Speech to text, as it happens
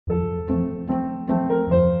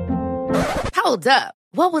Hold up.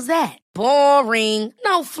 What was that? Boring.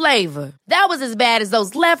 No flavor. That was as bad as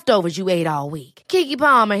those leftovers you ate all week. Keke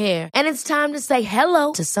Palmer here, and it's time to say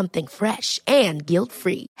hello to something fresh and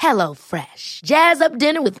guilt-free. Hello Fresh. Jazz up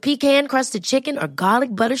dinner with pecan-crusted chicken or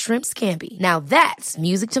garlic butter shrimp scampi. Now that's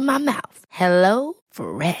music to my mouth. Hello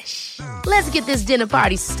Fresh. Let's get this dinner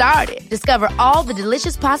party started. Discover all the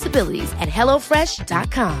delicious possibilities at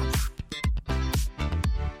hellofresh.com.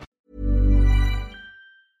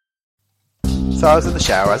 So I was in the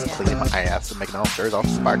shower, I was cleaning my ass and making all sure all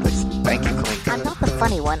sparkly, spanking clean. I'm not the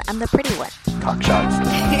funny one, I'm the pretty one. Cock shots.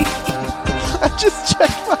 I just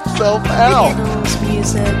checked myself out. Candles,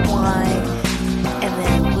 music, wine, and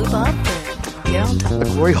then lube up and get on top. The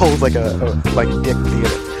glory hole's like a dick theater.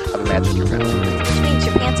 I've imagined your friend. Which means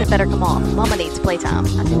your pants had better come off. Mama needs playtime.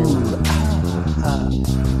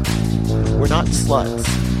 We're not sluts.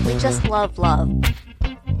 We just love love.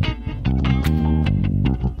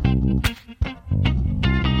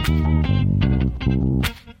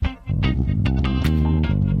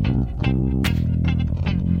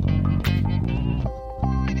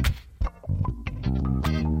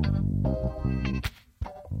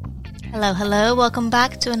 Hello. Welcome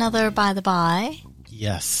back to another By the By.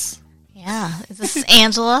 Yes. Yeah. This is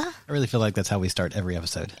Angela. I really feel like that's how we start every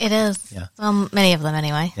episode. It is. Yeah. Many of them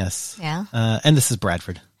anyway. Yes. Yeah. And this is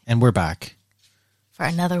Bradford. And we're back. For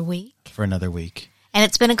another week. And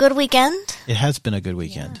it's been a good weekend. It has been a good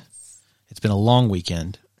weekend. Yes. It's been a long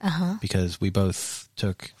weekend. Because we both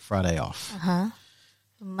took Friday off.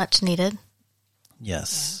 Much needed.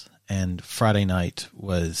 Yes. Yeah. And Friday night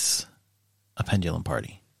was a pendulum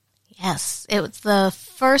party. Yes, it was the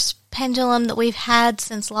first pendulum that we've had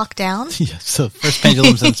since lockdown. Yeah, so first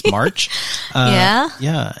pendulum since March.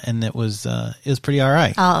 Yeah, and it was pretty all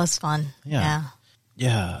right. Oh, it was fun. Yeah,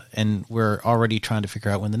 and we're already trying to figure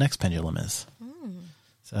out when the next pendulum is.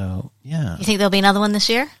 So yeah, you think there'll be another one this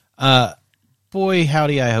year? Boy,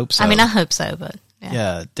 howdy, I hope so. I mean, I hope so, but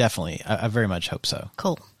yeah, definitely, I very much hope so.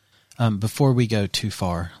 Cool. Before we go too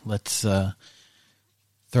far, let's throw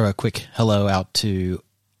a quick hello out to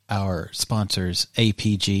our sponsors,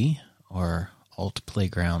 APG, or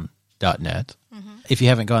altplayground.net. If you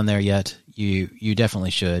haven't gone there yet, you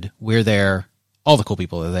definitely should. We're there. All the cool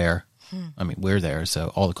people are there. I mean, we're there,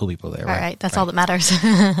 so all the cool people are there. All right. That's all that matters.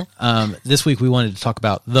 This week we wanted to talk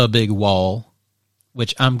about the big wall,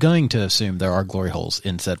 which I'm going to assume there are glory holes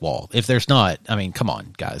in said wall. If there's not, I mean, come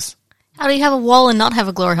on, guys. How do you have a wall and not have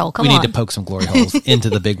a glory hole? Come on. We need to poke some glory holes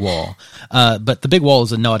into the big wall. But the big wall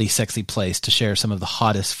is a naughty, sexy place to share some of the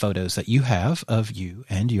hottest photos that you have of you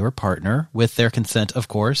and your partner, with their consent, of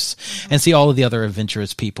course, and see all of the other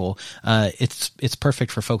adventurous people. It's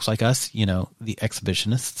perfect for folks like us, the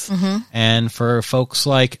exhibitionists, and for folks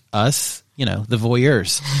like us, the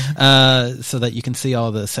voyeurs, so that you can see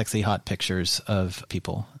all the sexy, hot pictures of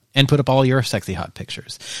people. And put up all your sexy, hot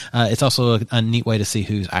pictures. It's also a neat way to see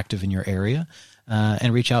who's active in your area,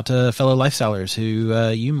 and reach out to fellow lifestylers who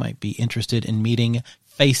you might be interested in meeting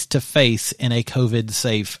face-to-face in a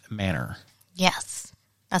COVID-safe manner. Yes,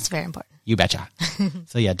 that's very important. You betcha.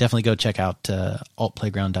 So yeah, definitely go check out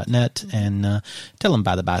altplayground.net and tell them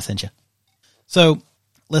By the By sent you. So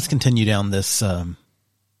let's continue down this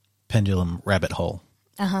pendulum rabbit hole.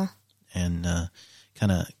 And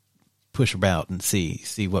kind of push about and see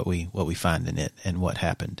what we find in it and what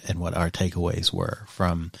happened and what our takeaways were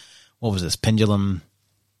from, what was this, pendulum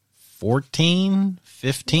 14,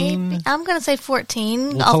 15? Maybe. I'm going to say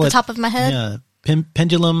 14 off the top of my head. Yeah,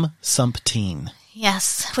 pendulum sumpteen.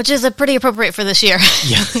 Yes, which is pretty appropriate for this year.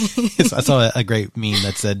 Yeah, I saw a great meme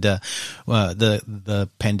that said the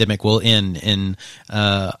pandemic will end in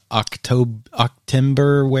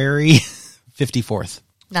October-wary 54th.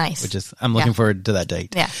 Nice. Which is, I'm looking forward to that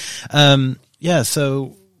date. Yeah.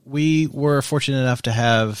 So we were fortunate enough to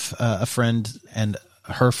have a friend and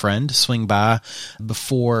her friend swing by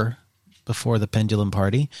before the pendulum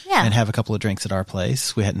party and have a couple of drinks at our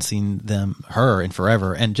place. We hadn't seen her in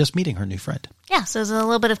forever, and just meeting her new friend. Yeah. So there's a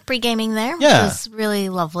little bit of pre-gaming there, which was really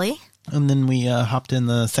lovely. And then we hopped in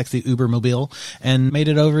the sexy Ubermobile and made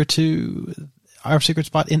it over to our secret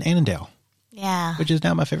spot in Annandale. Yeah. Which is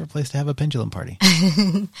now my favorite place to have a pendulum party.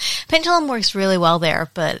 Pendulum works really well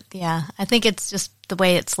there, but yeah, I think it's just the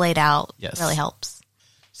way it's laid out really helps.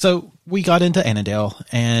 So we got into Annandale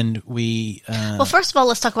and we... well, first of all,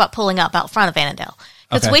 let's talk about pulling up out front of Annandale.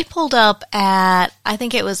 Because we pulled up at, I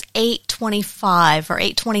think it was 8:25 or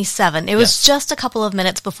 8:27. It was just a couple of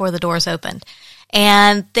minutes before the doors opened.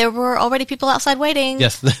 And there were already people outside waiting.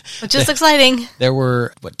 Yes. Which is exciting. There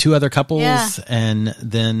were, 2 other couples, Yeah. and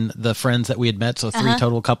then the friends that we had met, so 3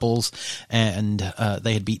 total couples, and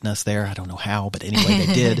they had beaten us there. I don't know how, but anyway,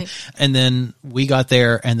 they did. And then we got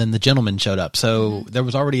there, and then the gentleman showed up. So there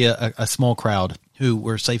was already a small crowd who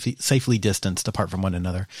were safely distanced apart from one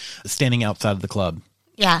another, standing outside of the club.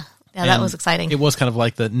 Yeah. Yeah, that was exciting. It was kind of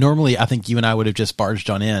like normally I think you and I would have just barged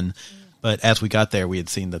on in, but as we got there, we had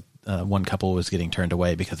seen that one couple was getting turned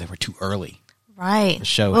away because they were too early. Right. The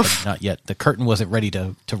show had not yet, the curtain wasn't ready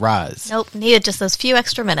to rise. Nope, needed just those few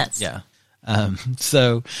extra minutes. Yeah.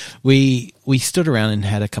 So we stood around and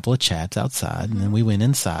had a couple of chats outside, and then we went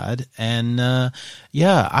inside, and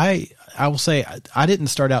I will say I didn't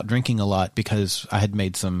start out drinking a lot because I had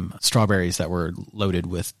made some strawberries that were loaded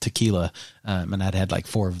with tequila, and I'd had like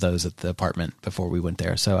 4 of those at the apartment before we went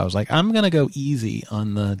there. So I was like, I'm going to go easy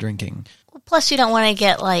on the drinking. Plus, you don't want to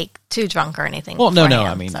get like too drunk or anything. Well, no. beforehand,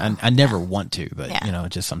 I mean, so. I never want to, but Yeah.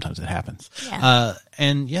 just sometimes it happens. Yeah.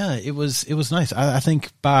 It was nice. I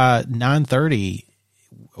think by 9:30,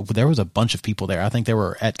 there was a bunch of people there. I think they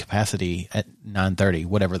were at capacity at 9:30,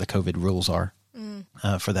 whatever the COVID rules are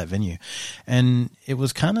for that venue, and it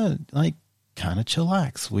was kind of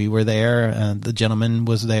chillax. We were there. The gentleman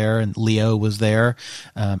was there, and Leo was there,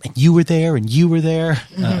 and you were there, and you were there.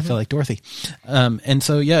 I feel like Dorothy. And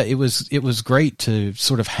so, it was great to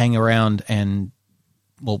sort of hang around and,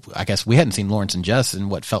 well, I guess we hadn't seen Lawrence and Jess in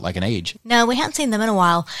what felt like an age. No, we hadn't seen them in a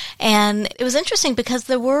while. And it was interesting because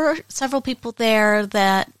there were several people there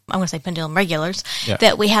that, I'm going to say Pendulum regulars,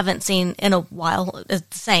 that we haven't seen in a while. It's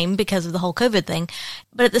the same because of the whole COVID thing.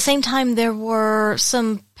 But at the same time, there were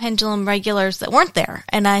some Pendulum regulars that weren't there.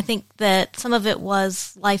 And I think that some of it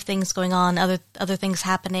was life things going on, other things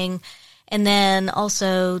happening. And then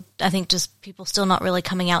also, I think just people still not really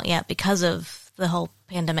coming out yet because of the whole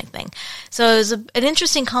pandemic thing. So it was an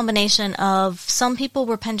interesting combination of some people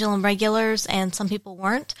were Pendulum regulars and some people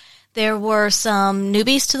weren't. There were some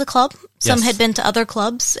newbies to the club. Some had been to other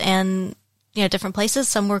clubs and, different places.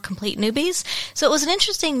 Some were complete newbies. So it was an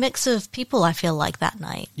interesting mix of people, I feel like, that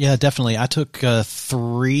night. Yeah, definitely. I took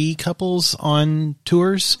 3 couples on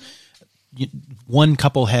tours. One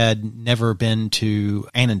couple had never been to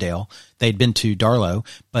Annandale. They'd been to Darlow,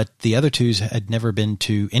 but the other 2 had never been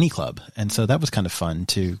to any club. And so that was kind of fun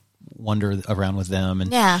to wander around with them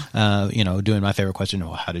and, doing my favorite question.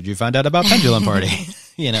 Well, how did you find out about Pendulum Party?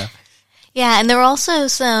 Yeah, and there were also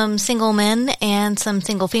some single men and some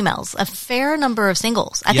single females, a fair number of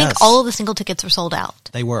singles. I think all of the single tickets were sold out.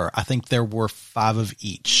 They were. I think there were 5 of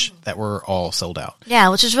each that were all sold out. Yeah,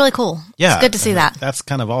 which is really cool. Yeah. It's good to see that. That's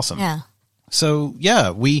kind of awesome. Yeah. So,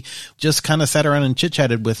 we just kind of sat around and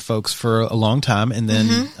chit-chatted with folks for a long time. And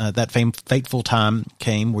then that fateful time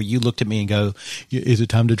came where you looked at me and go, is it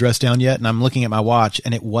time to dress down yet? And I'm looking at my watch,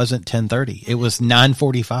 and it wasn't 10:30. It was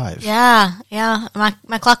 9:45. Yeah.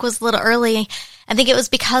 My clock was a little early. I think it was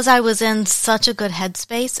because I was in such a good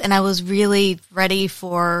headspace, and I was really ready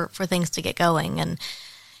for things to get going. And,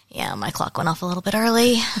 my clock went off a little bit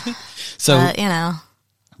early. So, but,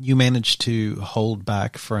 you managed to hold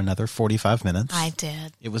back for another 45 minutes. I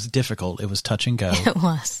did. It was difficult. It was touch and go. It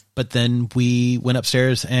was. But then we went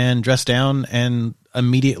upstairs and dressed down, and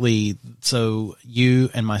immediately, so you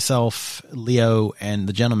and myself, Leo, and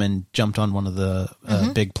the gentleman jumped on one of the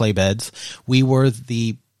big play beds. We were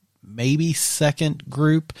the maybe second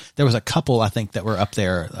group. There was a couple, I think, that were up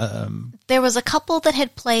there. There was a couple that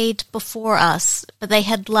had played before us, but they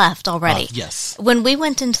had left already. Yes. When we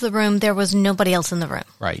went into the room, there was nobody else in the room.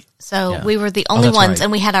 Right. So we were the only that's ones, right.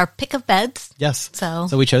 and we had our pick of beds. Yes. So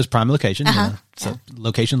we chose prime location. So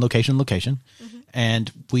location.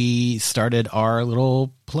 And we started our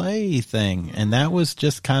little play thing. And that was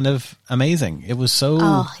just kind of amazing. It was so...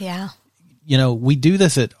 Oh, yeah. We do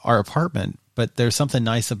this at our apartment, but there's something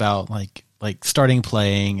nice about like starting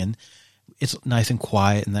playing, and it's nice and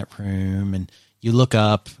quiet in that room, and you look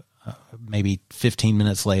up maybe 15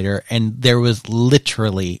 minutes later, and there was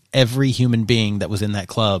literally every human being that was in that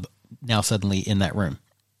club now suddenly in that room.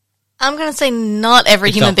 I'm going to say not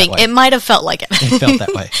every human being. It might have felt like it. It felt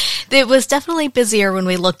that way. It was definitely busier when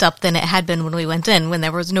we looked up than it had been when we went in, when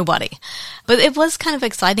there was nobody. But it was kind of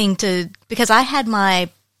exciting because I had my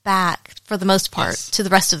back for the most part to the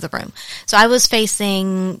rest of the room. So I was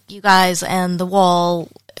facing you guys and the wall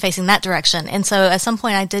facing that direction. And so at some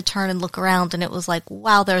point I did turn and look around, and it was like,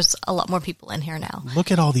 wow, there's a lot more people in here now.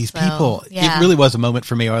 Look at all these people. Yeah. It really was a moment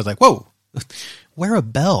for me where I was like, whoa, wear a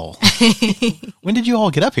bell. When did you all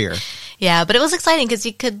get up here? Yeah, but it was exciting because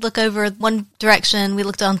you could look over one direction. We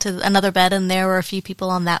looked onto another bed, and there were a few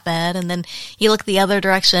people on that bed. And then you look the other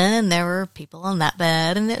direction, and there were people on that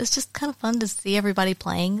bed. And it was just kind of fun to see everybody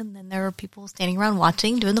playing. And then there were people standing around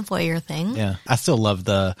watching, doing the voyeur thing. Yeah, I still love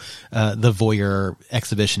the voyeur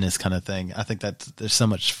exhibitionist kind of thing. I think there's so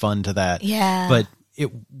much fun to that. Yeah. But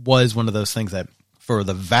it was one of those things that for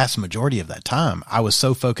the vast majority of that time, I was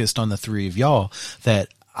so focused on the three of y'all that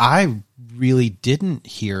I really didn't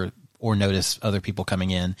hear or notice other people coming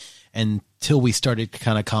in until we started to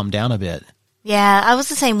kind of calm down a bit. Yeah, I was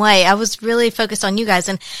the same way. I was really focused on you guys.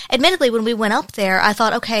 And admittedly, when we went up there, I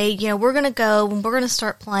thought, okay, we're going to go and we're going to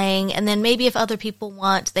start playing. And then maybe if other people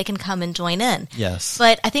want, they can come and join in. Yes.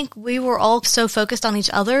 But I think we were all so focused on each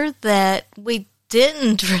other that we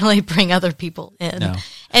didn't really bring other people in. No.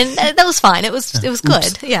 And that was fine. It was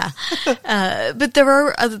good. Yeah. But there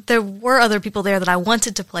were other people there that I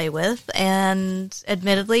wanted to play with. And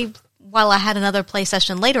admittedly, while I had another play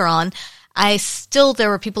session later on, there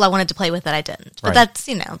were people I wanted to play with that I didn't. But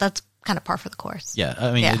that's kind of par for the course. Yeah.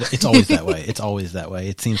 I mean, it's always that way. It's always that way.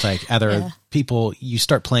 It seems like either people, you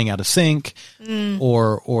start playing out of sync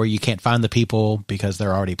or you can't find the people because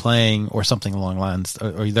they're already playing or something along the lines,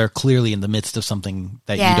 or they're clearly in the midst of something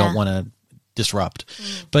that you don't want to disrupt.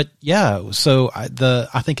 But so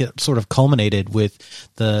I think it sort of culminated with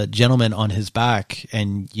the gentleman on his back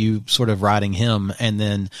and you sort of riding him, and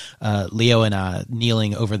then Leo and I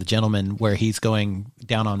kneeling over the gentleman where he's going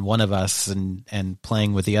down on one of us and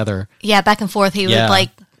playing with the other. Yeah, back and forth. He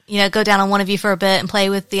would go down on one of you for a bit and play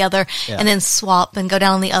with the other, and then swap and go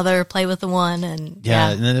down on the other, play with the one, and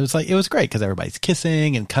and then it was great because everybody's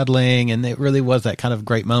kissing and cuddling, and it really was that kind of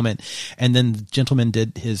great moment. And then the gentleman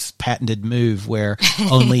did his patented move where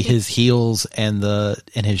only his heels and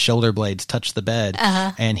his shoulder blades touch the bed,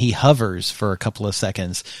 and he hovers for a couple of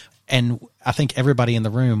seconds. And I think everybody in the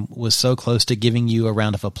room was so close to giving you a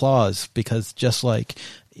round of applause because just like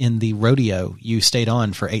in the rodeo, you stayed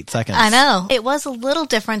on for 8 seconds. I know. It was a little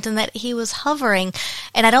different in that he was hovering,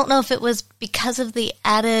 and I don't know if it was because of the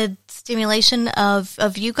added stimulation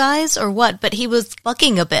of you guys or what, but he was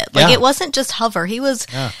bucking a bit. Like, it wasn't just hover. He was,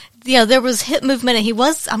 there was hip movement, and he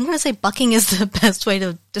was, I'm going to say bucking is the best way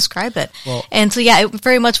to describe it. Well, and so, it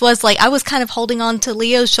very much was like, I was kind of holding on to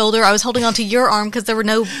Leo's shoulder. I was holding on to your arm because there were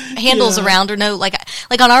no handles around or no, like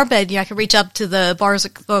on our bed, I could reach up to the bars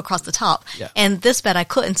that go across the top. Yeah. And this bed I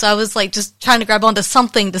couldn't. So I was like just trying to grab onto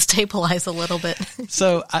something to stabilize a little bit.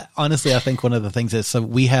 So honestly, I think one of the things is, so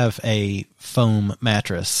we have a foam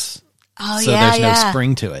mattress. Oh, so there's no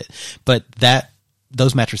spring to it, but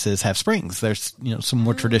those mattresses have springs. There's, some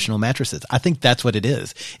more traditional mattresses. I think that's what it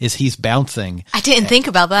is he's bouncing. I didn't think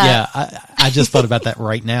about that. Yeah. I just thought about that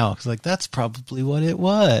right now. Cause that's probably what it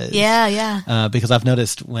was. Yeah. Because I've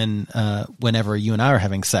noticed whenever you and I are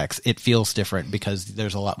having sex, it feels different because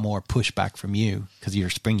there's a lot more pushback from you because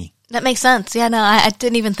you're springy. That makes sense. Yeah, no, I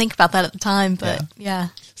didn't even think about that at the time, but yeah.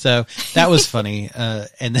 So that was funny.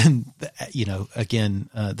 And then, again,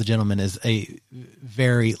 the gentleman is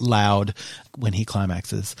very loud when he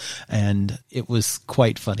climaxes. And it was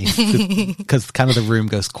quite funny because kind of the room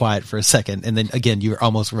goes quiet for a second. And then again, you're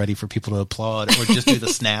almost ready for people to applaud or just do the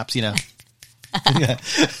snaps,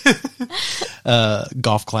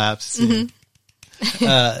 golf claps. Mm-hmm.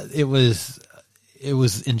 It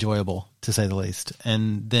was enjoyable to say the least.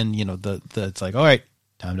 And then, it's like, all right,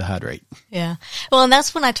 time to hydrate. Yeah. Well, and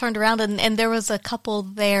that's when I turned around and there was a couple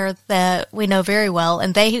there that we know very well,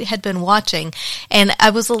 and they had been watching. And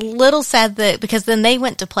I was a little sad because then they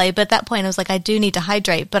went to play, but at that point I was like, I do need to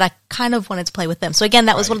hydrate, but I kind of wanted to play with them. So again,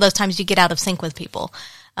 that was one of those times you get out of sync with people.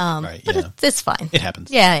 But it's fine. It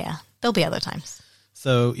happens. Yeah. There'll be other times.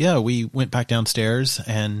 So we went back downstairs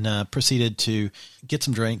and proceeded to get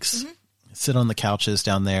some drinks, sit on the couches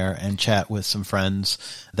down there and chat with some friends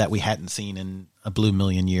that we hadn't seen in a blue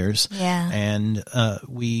million years. Yeah. And I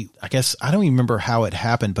guess, I don't even remember how it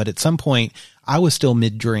happened, but at some point I was still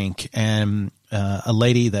mid-drink, and a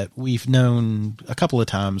lady that we've known a couple of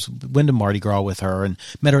times, went to Mardi Gras with her and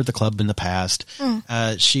met her at the club in the past.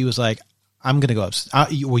 She was like, I'm going to go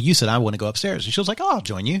upstairs. You said I want to go upstairs. And she was like, I'll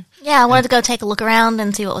join you. Yeah, I wanted to go take a look around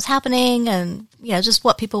and see what was happening and, just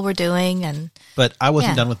what people were doing. But I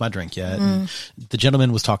wasn't done with my drink yet. And the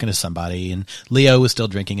gentleman was talking to somebody, and Leo was still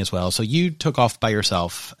drinking as well. So you took off by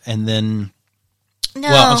yourself, and then... No.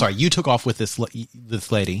 Well, I'm sorry. You took off with this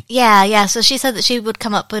lady. Yeah. So she said that she would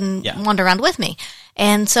come up and wander around with me.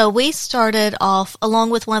 And so we started off along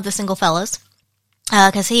with one of the single fellas.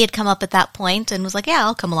 because he had come up at that point and was like, yeah,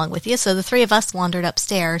 I'll come along with you. So the three of us wandered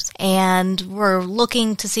upstairs and were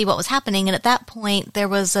looking to see what was happening. And at that point, there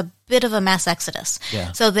was a bit of a mass exodus.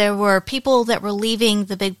 Yeah. So there were people that were leaving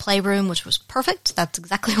the big playroom, which was perfect. That's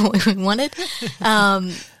exactly what we wanted.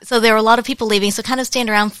 So there were a lot of people leaving. So kind of stand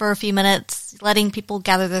around for a few minutes, letting people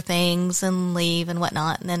gather their things and leave and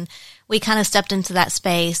whatnot. And then we kind of stepped into that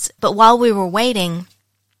space. But while we were waiting,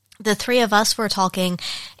 the three of us were talking,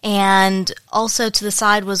 and also to the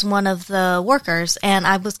side was one of the workers, and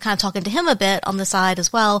I was kind of talking to him a bit on the side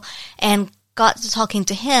as well, and got to talking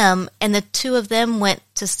to him, and the two of them went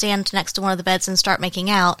to stand next to one of the beds and start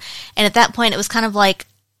making out. And at that point, it was kind of like,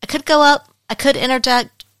 I could go up, I could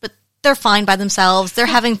interject, but they're fine by themselves. They're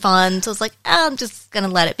having fun. So I was like, I'm just going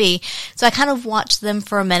to let it be. So I kind of watched them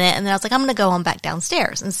for a minute, and then I was like, I'm going to go on back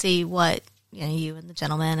downstairs and see what, you and the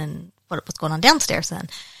gentleman and what was going on downstairs then.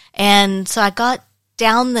 And so I got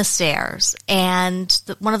down the stairs, and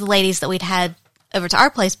one of the ladies that we'd had over to our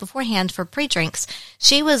place beforehand for pre-drinks,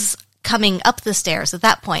 she was coming up the stairs at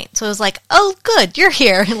that point. So it was like, oh, good, you're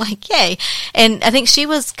here. Like, yay. And I think she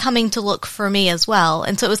was coming to look for me as well.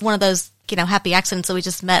 And so it was one of those, happy accidents that we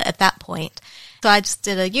just met at that point. So I just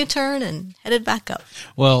did a U-turn and headed back up.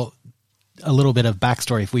 Well, a little bit of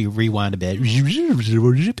backstory, if we rewind a bit. When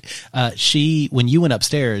you went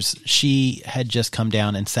upstairs, she had just come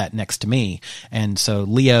down and sat next to me. And so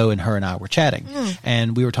Leo and her and I were chatting.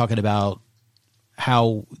 And we were talking about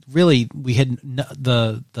how really we had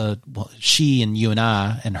she and you and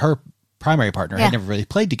I and her primary partner had never really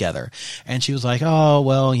played together. And she was like, oh,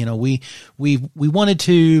 well, we wanted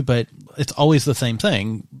to, but it's always the same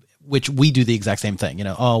thing. Which we do the exact same thing,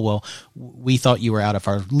 oh, well, we thought you were out of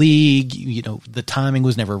our league, the timing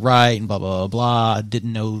was never right and blah, blah, blah, blah.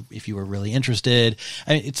 Didn't know if you were really interested.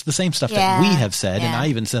 I mean, it's the same stuff that we have said. And I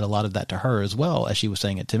even said a lot of that to her as well as she was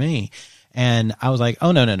saying it to me. And I was like,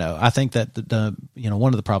 oh, no. I think that the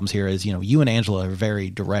one of the problems here is, you and Angela are very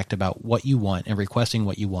direct about what you want and requesting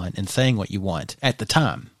what you want and saying what you want at the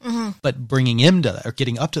time, but bringing him to that or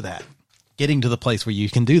getting up to that. Getting to the place where you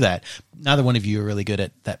can do that. Neither one of you are really good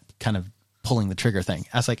at that kind of pulling the trigger thing.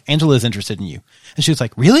 I was like, Angela is interested in you. And she was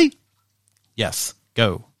like, really? Yes.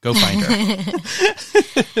 Go find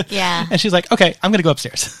her. Yeah. And she's like, okay, I'm going to go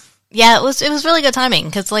upstairs. Yeah, it was really good timing.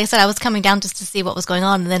 Cause like I said, I was coming down just to see what was going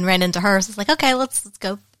on and then ran into her. So it's like, okay, let's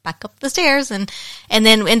go back up the stairs and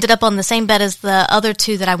then ended up on the same bed as the other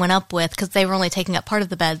two that I went up with because they were only taking up part of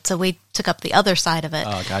the bed. So we took up the other side of it.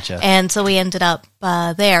 Oh, gotcha. And so we ended up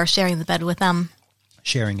there sharing the bed with them.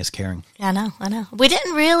 Sharing is caring. Yeah, I know. We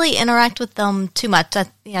didn't really interact with them too much. I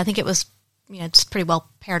think it was, just pretty well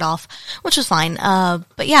paired off, which was fine.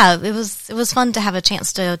 But yeah, it was fun to have a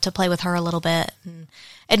chance to play with her a little bit. And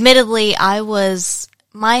admittedly,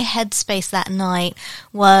 my headspace that night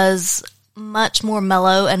was much more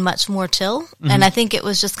mellow and much more chill. And I think it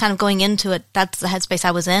was just kind of going into it. That's the headspace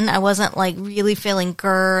I was in. I wasn't like really feeling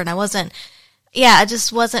grr, and I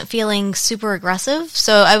just wasn't feeling super aggressive.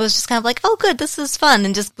 So I was just kind of like, oh, good, this is fun.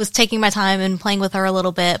 And just was taking my time and playing with her a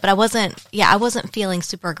little bit. But I wasn't feeling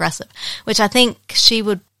super aggressive, which I think she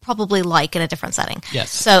would probably like in a different setting. Yes.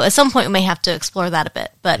 So at some point we may have to explore that a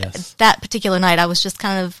bit. But that particular night I was just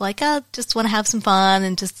kind of like, just want to have some fun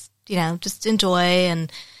and just enjoy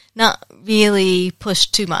and not really push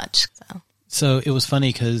too much. So it was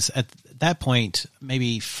funny because at that point,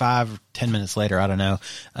 maybe 5 or 10 minutes later, I don't know,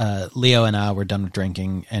 Leo and I were done with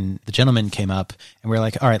drinking and the gentleman came up and we were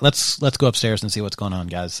like, all right, let's go upstairs and see what's going on,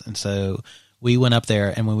 guys. And so we went up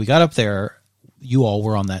there, and when we got up there, you all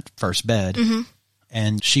were on that first bed.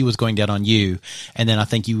 And she was going down on you. And then I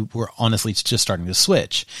think you were honestly just starting to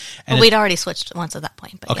switch. And we'd already switched once at that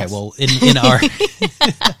point. But okay, yes. Well, in our...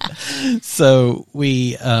 So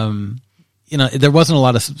we, there wasn't a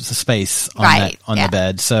lot of space on the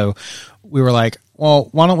bed. So we were like, well,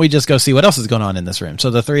 why don't we just go see what else is going on in this room?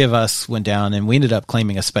 So the three of us went down and we ended up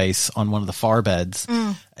claiming a space on one of the far beds.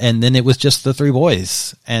 And then it was just the three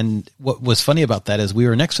boys. And what was funny about that is we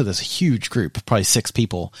were next to this huge group, probably 6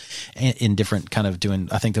 people in different kind of doing,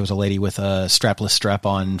 I think there was a lady with a strapless strap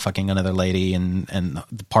on fucking another lady and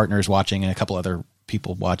the partners watching and a couple other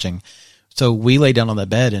people watching. So we lay down on the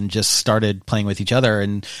bed and just started playing with each other.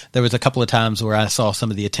 And there was a couple of times where I saw some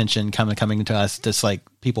of the attention coming to us, just like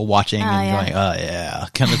people watching going, oh yeah,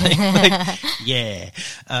 kind of thing. Like, yeah.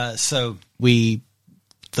 So the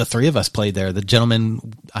three of us played there. The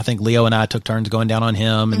gentleman, I think Leo and I took turns going down on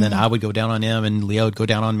him, and then I would go down on him and Leo would go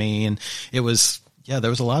down on me. And it was, there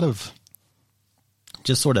was a lot of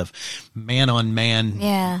just sort of man on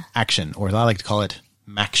man action, or as I like to call it,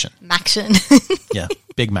 Maction. Maction. Yeah,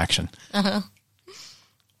 big Maction.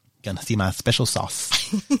 gonna see my special sauce.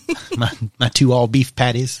 my 2 all beef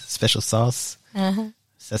patties, special sauce,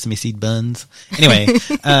 sesame seed buns. Anyway,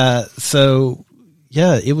 so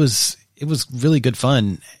yeah, it was really good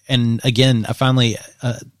fun. And again, I finally,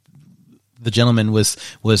 the gentleman was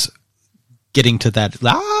getting to that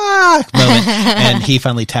moment, and he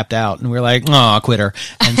finally tapped out, and we were like, "Oh, quitter!"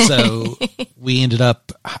 And so we ended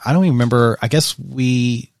up. I don't even remember. I guess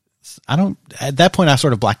at that point, I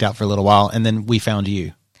sort of blacked out for a little while, and then we found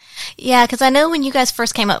you. Yeah, because I know when you guys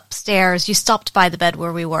first came upstairs, you stopped by the bed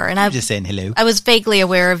where we were, and I was just saying hello. I was vaguely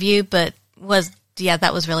aware of you, but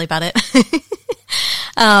that was really about it.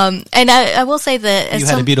 And I will say that you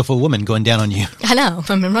had a beautiful woman going down on you. I know.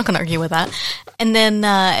 I'm not going to argue with that. And then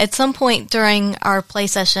at some point during our play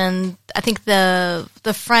session, I think the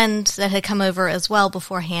friend that had come over as well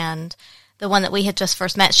beforehand, the one that we had just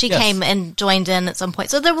first met, she came and joined in at some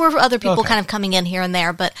point. So there were other people kind of coming in here and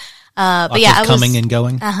there, but yeah, I was coming and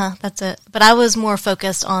going. That's it. But I was more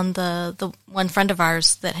focused on the one friend of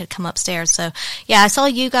ours that had come upstairs. So yeah, I saw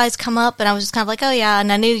you guys come up, and I was just kind of like, oh yeah,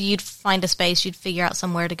 and I knew you'd find a space, you'd figure out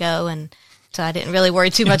somewhere to go, and so I didn't really worry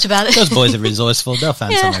too much about it. Those boys are resourceful; they'll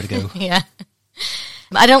find somewhere to go. Yeah.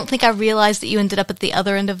 I don't think I realized that you ended up at the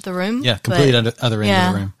other end of the room. Yeah, completely other end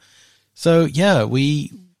of the room. So yeah,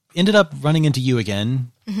 we ended up running into you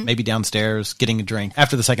again, maybe downstairs, getting a drink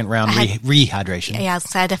after the second round, rehydration. Yeah,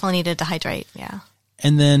 so I definitely needed to hydrate, yeah.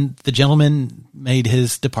 And then the gentleman made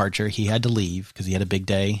his departure. He had to leave because he had a big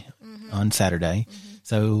day on Saturday.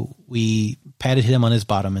 So we patted him on his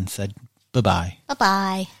bottom and said, bye-bye.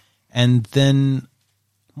 Bye-bye. And then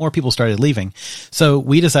more people started leaving. So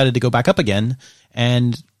we decided to go back up again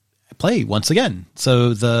and play once again.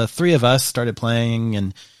 So the 3 of us started playing,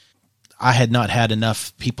 and I had not had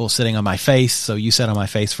enough people sitting on my face, so you sat on my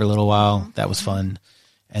face for a little while. That was fun.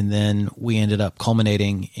 And then we ended up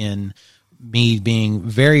culminating in me being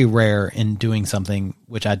very rare in doing something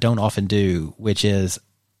which I don't often do, which is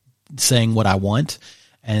saying what I want.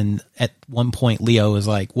 And at one point, Leo was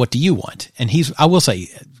like, what do you want? And I will say,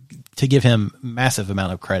 to give him massive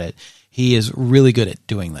amount of credit, he is really good at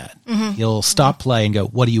doing that. He'll stop play and go,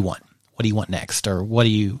 what do you want? What do you want next? Or what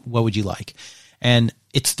would you like? And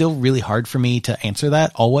it's still really hard for me to answer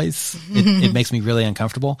that always. It makes me really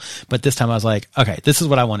uncomfortable. But this time I was like, okay, this is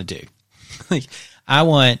what I want to do. Like, I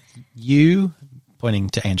want you, pointing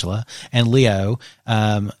to Angela, and Leo.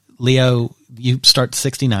 Leo, you start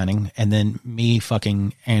 69ing, and then me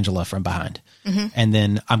fucking Angela from behind. And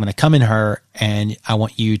then I'm going to come in her, and I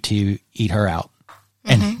want you to eat her out.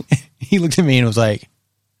 And he looked at me and was like,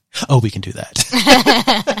 oh, we can do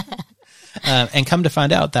that. And come to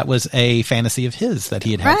find out, that was a fantasy of his that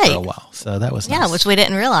he had had for a while. So that was nice. Yeah, which we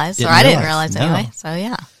didn't realize. I didn't realize anyway. So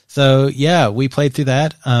yeah. So yeah, we played through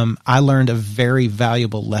that. I learned a very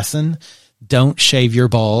valuable lesson. Don't shave your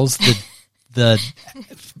balls the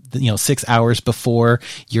 6 hours before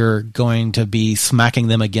you're going to be smacking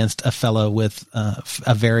them against a fellow with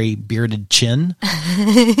a very bearded chin,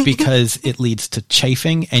 because it leads to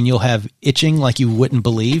chafing and you'll have itching like you wouldn't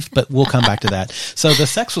believe, but we'll come back to that. So the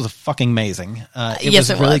sex was fucking amazing. It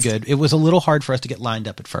was really good. It was a little hard for us to get lined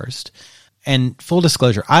up at first. And full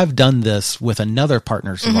disclosure, I've done this with another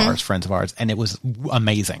partners of ours, friends of ours, and it was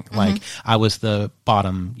amazing. Like, I was the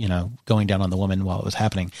bottom, going down on the woman while it was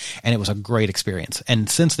happening, and it was a great experience. And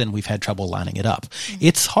since then, we've had trouble lining it up.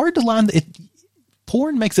 It's hard to line it.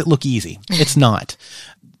 Porn makes it look easy. It's not.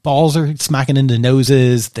 Balls are smacking into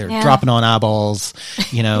noses. They're dropping on eyeballs.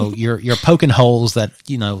 You're poking holes that,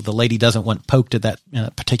 the lady doesn't want poked at that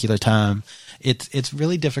particular time. It's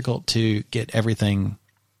really difficult to get everything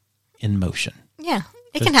in motion. Yeah,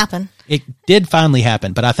 it can happen. It did finally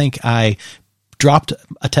happen, but I think I dropped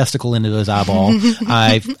a testicle into his eyeball.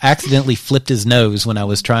 I accidentally flipped his nose when I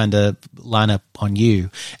was trying to line up on you,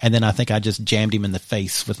 and then I think I just jammed him in the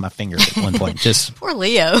face with my finger at one point. Just poor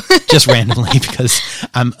Leo. Just randomly, because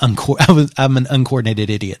I'm an uncoordinated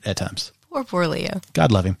idiot at times. Poor Leo.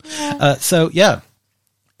 God love him. So yeah.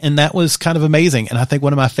 And that was kind of amazing. And I think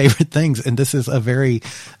one of my favorite things, and this is a very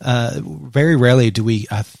rarely do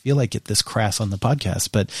I feel like get this crass on the podcast,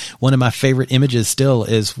 but one of my favorite images still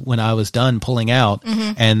is when I was done pulling out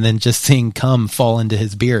and then just seeing cum fall into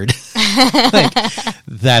his beard. Like,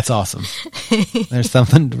 that's awesome. There's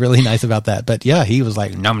something really nice about that. But yeah, he was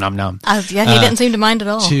like, nom, nom, nom. He didn't seem to mind at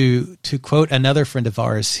all. To quote another friend of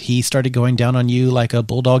ours, he started going down on you like a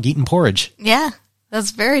bulldog eating porridge. Yeah, that's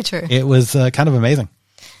very true. It was kind of amazing.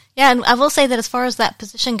 Yeah, and I will say that as far as that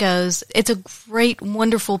position goes, it's a great,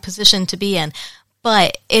 wonderful position to be in.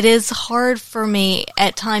 But it is hard for me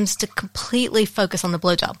at times to completely focus on the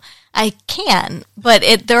blowjob. I can, but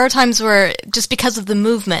there are times where just because of the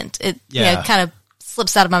movement, it kind of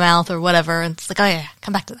slips out of my mouth or whatever. And it's like, oh yeah,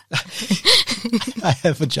 come back to that. I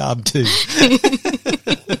have a job too.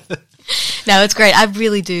 No, it's great. I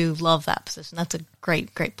really do love that position. That's a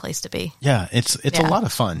great place to be. Yeah, it's a lot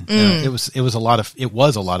of fun. You know, it was a lot of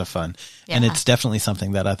fun, and it's definitely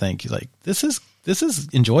something that I think like this is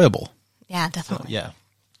enjoyable. Yeah, definitely.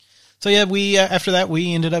 So we after that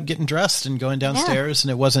we ended up getting dressed and going downstairs, and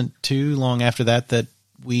it wasn't too long after that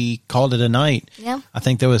we called it a night. Yeah, I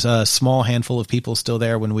think there was a small handful of people still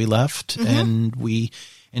there when we left, and we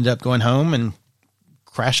ended up going home and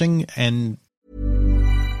crashing and.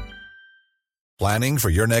 Planning for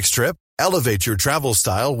your next trip? Elevate your travel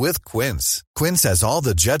style with Quince. Quince has all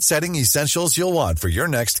the jet-setting essentials you'll want for your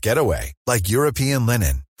next getaway, like European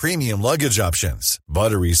linen, premium luggage options,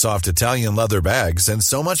 buttery soft Italian leather bags, and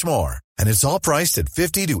so much more. And it's all priced at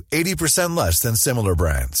 50 to 80% less than similar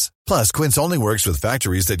brands. Plus, Quince only works with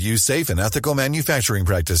factories that use safe and ethical manufacturing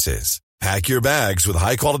practices. Pack your bags with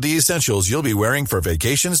high-quality essentials you'll be wearing for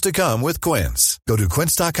vacations to come with Quince. Go to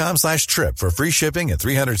quince.com/trip for free shipping and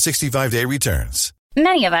 365-day returns.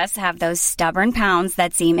 Many of us have those stubborn pounds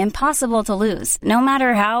that seem impossible to lose, no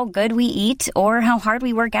matter how good we eat or how hard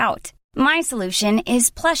we work out. My solution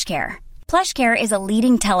is PlushCare. PlushCare is a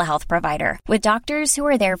leading telehealth provider with doctors who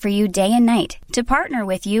are there for you day and night to partner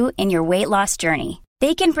with you in your weight loss journey.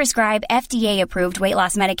 They can prescribe FDA-approved weight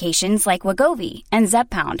loss medications like Wegovy and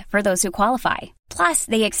Zepbound for those who qualify. Plus,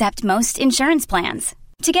 they accept most insurance plans.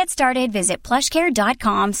 To get started, visit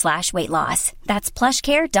plushcare.com/weightloss. That's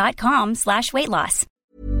plushcare.com/weightloss.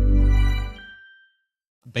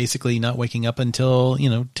 Basically not waking up until,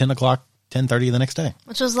 10 o'clock, 10:30 the next day.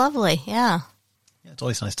 Which was lovely, yeah. Yeah, it's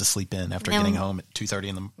always nice to sleep in after getting home at 2:30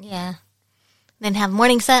 in the morning. Yeah. Then have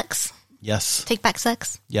morning sex. Yes. Take back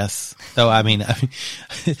sex. Yes. Though, I mean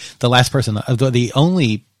the last person, the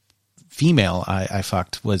only female I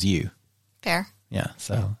fucked was you. Fair. Yeah.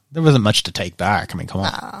 So there wasn't much to take back. I mean, come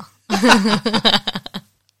on.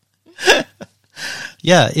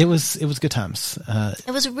 Yeah, it was good times.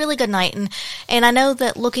 It was a really good night. And I know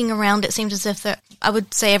that looking around, it seemed as if I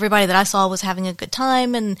would say everybody that I saw was having a good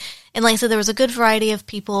time. And like I said, there was a good variety of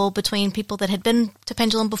people between people that had been to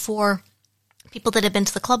Pendulum before, people that had been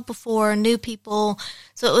to the club before, new people.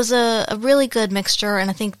 So it was a really good mixture, and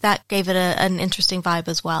I think that gave it an interesting vibe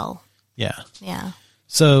as well. Yeah. Yeah.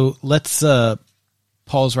 So let's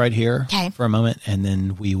pause right here for a moment, and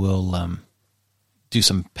then we will do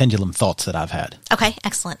some pendulum thoughts that I've had. Okay,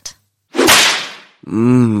 excellent.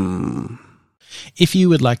 If you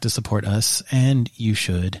would like to support us, and you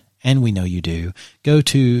should, and we know you do, go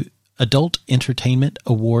to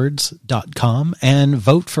adultentertainmentawards.com and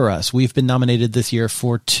vote for us. We've been nominated this year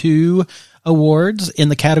for 2 awards in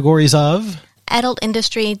the categories of Adult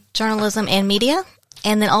Industry, Journalism, and Media,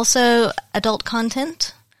 and then also Adult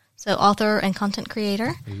Content, so author and content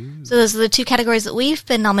creator. Ooh. So those are the 2 categories that we've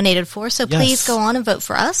been nominated for, so please go on and vote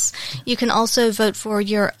for us. You can also vote for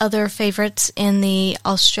your other favorites in the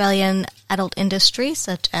Australian adult industry,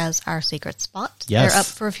 such as Our Secret Spot. Yes. They're up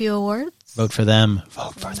for a few awards. Vote for them.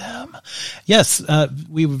 Vote for them. Yes,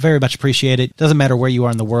 we very much appreciate it. Doesn't matter where you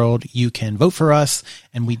are in the world, you can vote for us,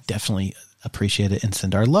 and we definitely appreciate it and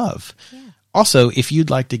send our love. Yeah. Also, if you'd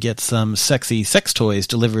like to get some sexy sex toys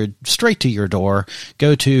delivered straight to your door,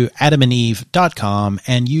 go to adamandeve.com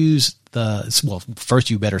and use first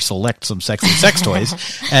you better select some sexy sex toys,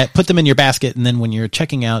 put them in your basket, and then when you're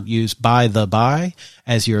checking out, use buy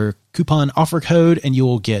as your coupon offer code, and you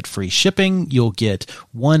will get free shipping. You'll get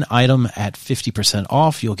 1 item at 50%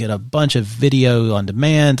 off. You'll get a bunch of video on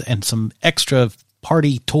demand and some extra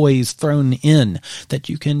party toys thrown in that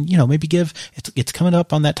you can, maybe give. It's coming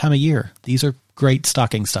up on that time of year. These are great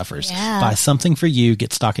stocking stuffers. Yeah. Buy something for you,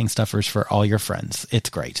 get stocking stuffers for all your friends. It's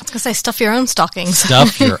great. I was going to say, stuff your own stockings.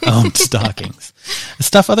 Stuff your own stockings.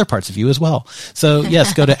 Stuff other parts of you as well. So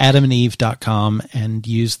yes, go to adamandeve.com and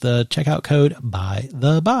use the checkout code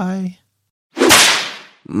BUY.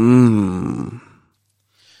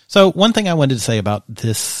 So one thing I wanted to say about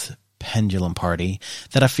this pendulum party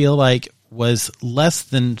that I feel like was less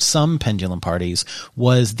than some pendulum parties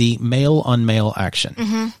was the male on male action.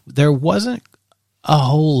 Mm-hmm. There wasn't a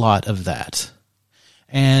whole lot of that.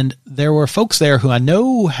 And there were folks there who I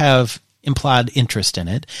know have implied interest in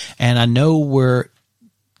it, and I know were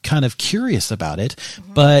kind of curious about it,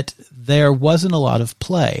 but there wasn't a lot of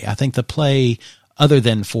play. I think the play, other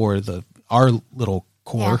than for our little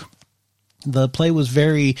core, the play was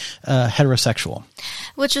very heterosexual.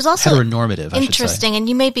 Which was also heteronormative, interesting, and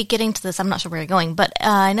you may be getting to this, I'm not sure where you're going, but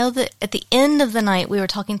I know that at the end of the night, we were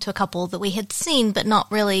talking to a couple that we had seen but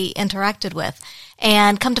not really interacted with,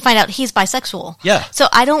 and come to find out he's bisexual. Yeah. So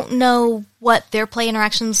I don't know what their play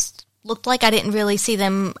interactions looked like. I didn't really see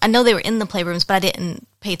them. I know they were in the playrooms, but I didn't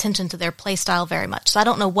pay attention to their play style very much. So I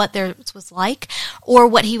don't know what theirs was like or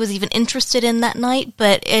what he was even interested in that night,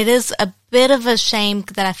 but it is a bit of a shame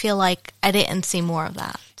that I feel like I didn't see more of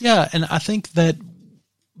that. Yeah, and I think that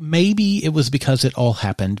maybe it was because it all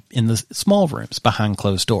happened in the small rooms behind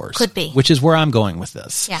closed doors. Could be. Which is where I'm going with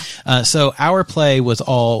this. Yeah. So our play was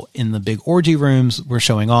all in the big orgy rooms. We're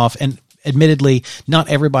showing off, and admittedly, not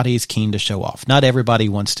everybody is keen to show off. Not everybody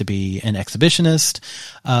wants to be an exhibitionist.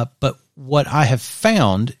 But what I have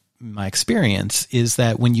found, in my experience, is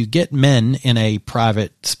that when you get men in a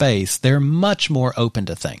private space, they're much more open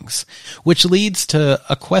to things, which leads to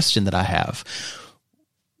a question that I have.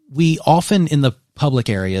 We often in the public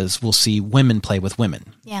areas will see women play with women.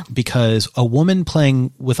 Yeah. Because a woman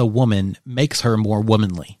playing with a woman makes her more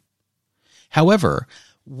womanly. However,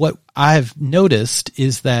 what I've noticed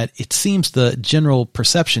is that it seems the general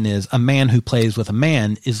perception is a man who plays with a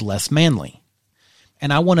man is less manly.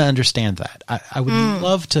 And I want to understand that. I would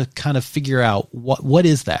love to kind of figure out what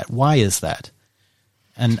is that? Why is that?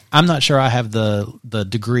 And I'm not sure I have the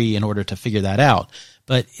degree in order to figure that out,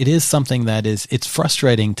 but it is something that it's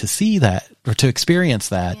frustrating to see that or to experience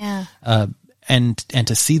that. Yeah. And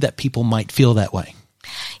to see that people might feel that way.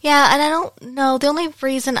 Yeah. And I don't know. The only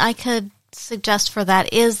reason I could suggest for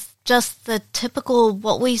that is just the typical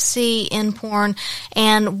what we see in porn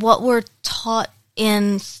and what we're taught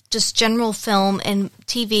in just general film and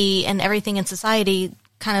TV and everything in society,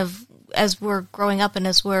 kind of as we're growing up and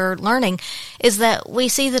as we're learning, is that we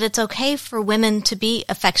see that it's okay for women to be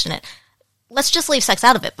affectionate. Let's just leave sex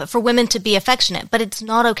out of it, but for women to be affectionate, but it's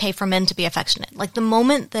not okay for men to be affectionate. Like the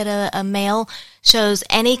moment that a male shows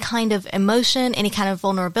any kind of emotion, any kind of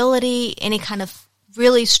vulnerability, any kind of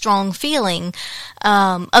really strong feeling,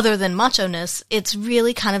 other than macho-ness, it's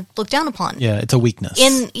really kind of looked down upon. Yeah, it's a weakness.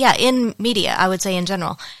 In media, I would say in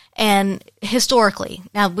general. And historically,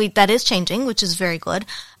 now that is changing, which is very good,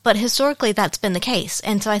 but historically that's been the case.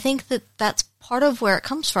 And so I think that that's part of where it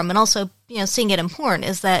comes from. And also, seeing it in porn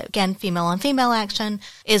is that, again, female on female action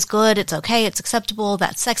is good, it's okay, it's acceptable,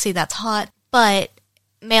 that's sexy, that's hot, but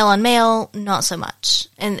male on male, not so much.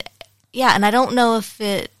 And yeah, and I don't know if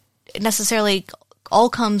it necessarily all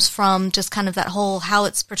comes from just kind of that whole how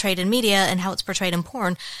it's portrayed in media and how it's portrayed in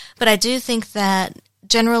porn. But I do think that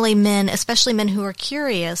generally men, especially men who are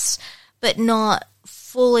curious, but not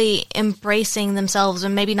fully embracing themselves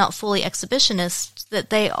and maybe not fully exhibitionists, that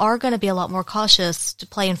they are going to be a lot more cautious to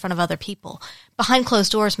play in front of other people. Behind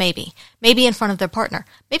closed doors, maybe in front of their partner,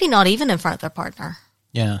 maybe not even in front of their partner.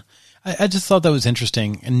 Yeah. I just thought that was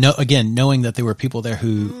interesting. And knowing that there were people there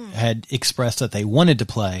who had expressed that they wanted to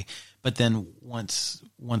play, but then once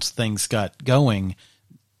things got going,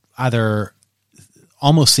 either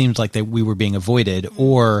almost seemed like we were being avoided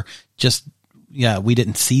or just, we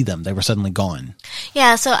didn't see them. They were suddenly gone.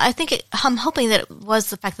 Yeah. So I think I'm hoping that it was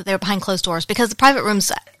the fact that they were behind closed doors, because the private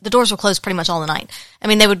rooms, the doors were closed pretty much all the night. I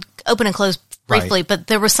mean, they would open and close briefly, but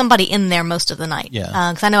there was somebody in there most of the night. Yeah.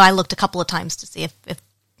 Cause I know I looked a couple of times to see if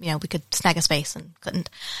we could snag a space and couldn't.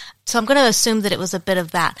 So I'm going to assume that it was a bit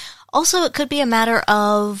of that. Also, it could be a matter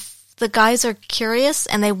of the guys are curious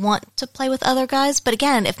and they want to play with other guys. But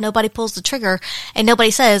again, if nobody pulls the trigger and nobody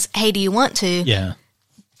says, hey, do you want to? Yeah.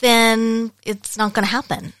 Then it's not going to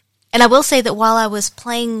happen. And I will say that while I was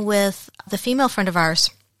playing with the female friend of ours,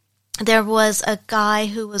 there was a guy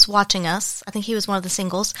who was watching us. I think he was one of the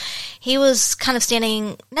singles. He was kind of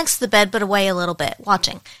standing next to the bed, but away a little bit,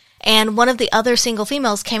 watching. And one of the other single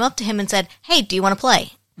females came up to him and said, hey, do you want to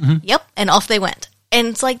play? Mm-hmm. Yep. And off they went. And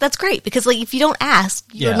it's like, that's great, because like if you don't ask,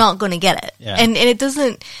 you're not going to get it. Yeah. And it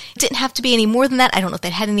didn't have to be any more than that. I don't know if they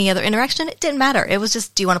had any other interaction. It didn't matter. It was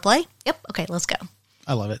just, do you want to play? Yep. Okay, let's go.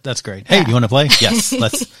 I love it. That's great. Hey, do you want to play? Yes.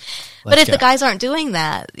 Let's But if go. the guys aren't doing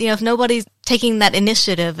that, if nobody's taking that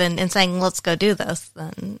initiative and saying, let's go do this,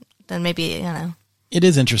 then maybe, It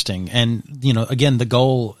is interesting. And, again, the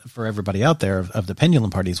goal for everybody out there of the pendulum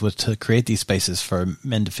parties was to create these spaces for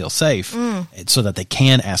men to feel safe so that they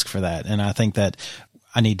can ask for that. And I think that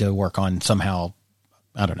I need to work on somehow,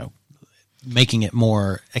 I don't know, making it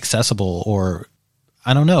more accessible, or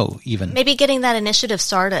I don't know, even. Maybe getting that initiative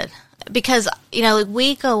started. Because,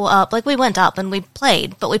 we go up, like we went up and we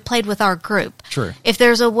played, but we played with our group. True. If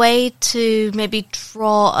there's a way to maybe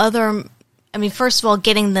draw first of all,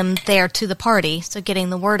 getting them there to the party, so getting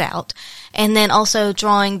the word out, and then also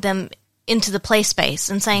drawing them into the play space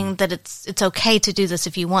and saying that it's okay to do this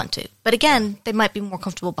if you want to. But again, they might be more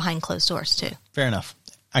comfortable behind closed doors too. Fair enough.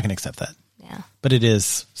 I can accept that. Yeah. But it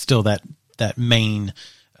is still that main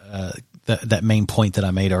that main point that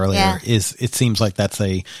I made earlier is it seems like that's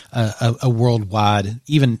a worldwide,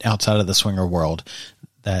 even outside of the swinger world,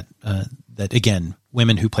 that again,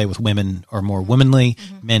 women who play with women are more womanly,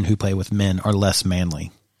 men who play with men are less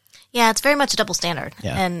manly. Yeah, it's very much a double standard,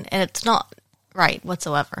 Yeah. and it's not right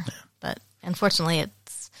whatsoever. Yeah. But unfortunately,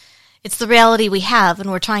 it's the reality we have, and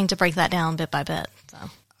we're trying to break that down bit by bit. So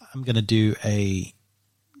I'm going to do a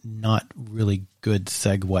not really good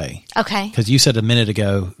segue. Okay. Because you said a minute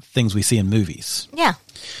ago things we see in movies. Yeah.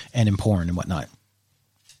 And in porn and whatnot.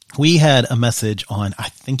 We had a message on, I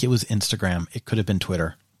think it was Instagram, it could have been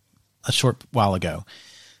Twitter, a short while ago,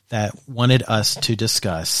 that wanted us to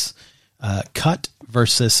discuss cut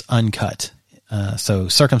versus uncut. So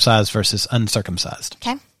circumcised versus uncircumcised.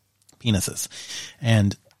 Okay. Penises.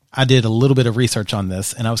 And I did a little bit of research on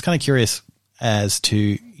this, and I was kind of curious as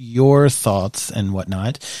to your thoughts and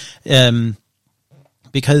whatnot,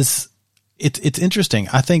 because it's interesting.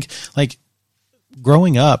 I think, like,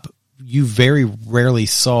 growing up, you very rarely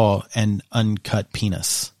saw an uncut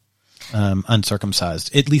penis,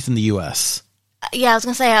 uncircumcised, at least in the U.S. Yeah, I was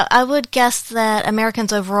going to say, I would guess that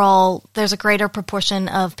Americans overall, there's a greater proportion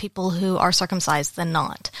of people who are circumcised than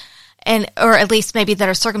not. Or at least maybe that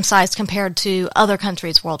are circumcised compared to other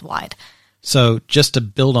countries worldwide. So just to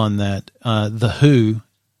build on that, The Who,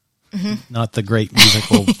 not the great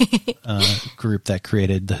musical group that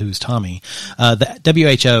created The Who's Tommy, the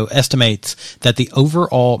WHO estimates that the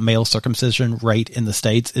overall male circumcision rate in the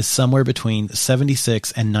States is somewhere between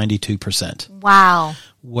 76 and 92%. Wow.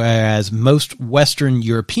 Whereas most Western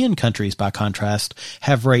European countries, by contrast,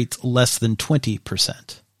 have rates less than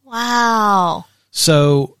 20%. Wow.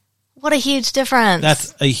 So what a huge difference.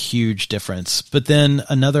 That's a huge difference. But then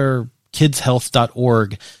another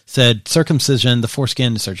kidshealth.org said circumcision, the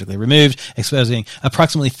foreskin is surgically removed, exposing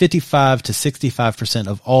approximately 55 to 65%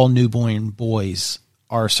 of all newborn boys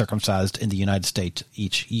are circumcised in the United States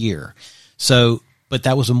each year. So, but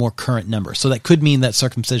that was a more current number. So that could mean that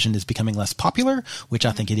circumcision is becoming less popular, which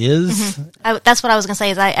I think it is. That's what I was going to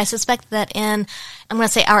say, is I suspect that I'm going to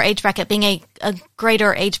say our age bracket being a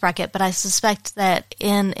greater age bracket, but I suspect that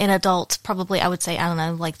in adults, probably I would say, I don't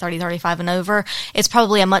know, like 30, 35 and over, it's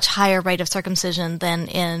probably a much higher rate of circumcision than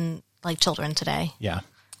in like children today. Yeah.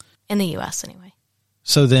 In the U.S. anyway.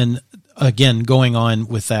 So then again, going on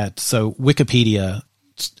with that, so Wikipedia,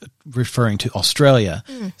 referring to Australia,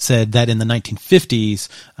 said that in the 1950s,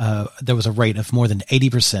 there was a rate of more than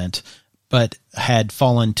 80%, but had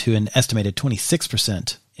fallen to an estimated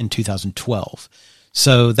 26% in 2012.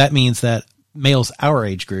 So that means that males our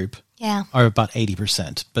age group are about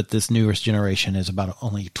 80%, but this newest generation is about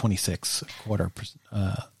only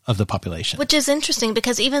 26.25% of the population. Which is interesting,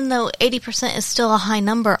 because even though 80% is still a high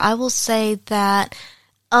number, I will say that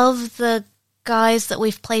of the guys that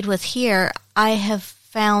we've played with here, I have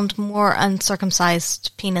found more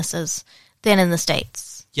uncircumcised penises than in the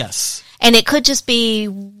States. Yes. And it could just be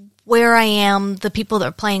where I am, the people that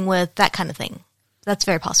are playing with, that kind of thing. That's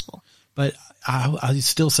very possible. But I was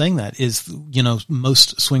still saying that is,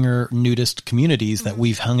 most swinger nudist communities that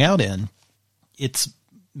we've hung out in, it's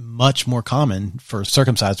much more common for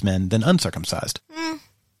circumcised men than uncircumcised.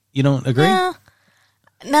 You don't agree? No,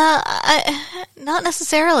 not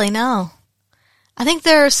necessarily, no. I think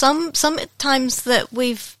there are some times that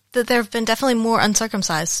there have been definitely more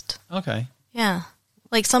uncircumcised. Okay. Yeah.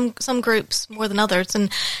 Like some groups more than others.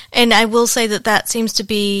 And I will say that seems to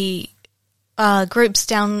be groups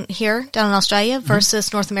down in Australia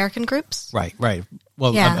versus North American groups. Right.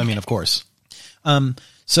 Well, yeah. I mean, of course.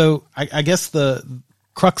 So I guess the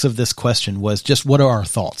crux of this question was just what are our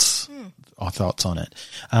thoughts? Our thoughts on it.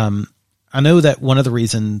 I know that one of the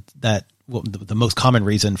reasons that, the most common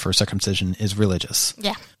reason for circumcision is religious.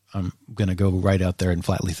 Yeah. I'm going to go right out there and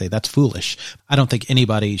flatly say that's foolish. I don't think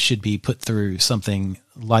anybody should be put through something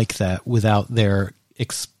like that without their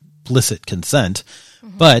explicit consent,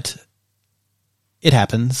 but it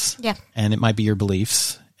happens. Yeah. And it might be your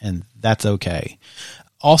beliefs, and that's okay.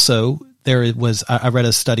 Also, I read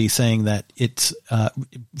a study saying that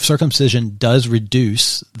circumcision does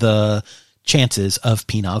reduce the chances of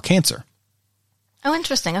penile cancer. Oh,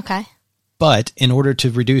 interesting. Okay. But in order to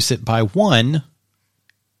reduce it by 1,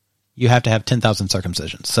 you have to have 10,000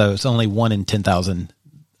 circumcisions. So it's only 1 in 10,000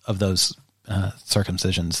 of those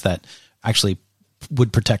circumcisions that actually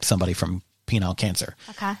would protect somebody from penile cancer.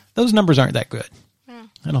 Okay. Those numbers aren't that good.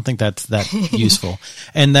 I don't think that's that useful.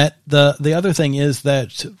 And that the other thing is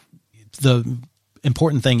that the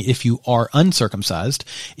important thing, if you are uncircumcised,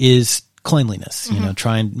 is cleanliness.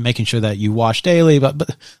 Making sure that you wash daily.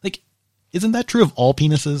 But like, isn't that true of all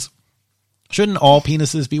penises? Shouldn't all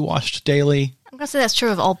penises be washed daily? I'm going to say that's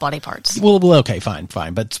true of all body parts. Well, okay, fine.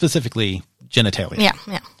 But specifically genitalia.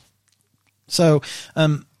 Yeah. So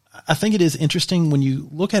I think it is interesting when you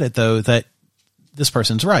look at it, though, that this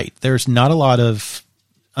person's right. There's not a lot of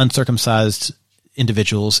uncircumcised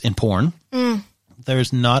individuals in porn.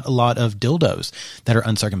 There's not a lot of dildos that are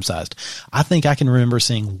uncircumcised. I think I can remember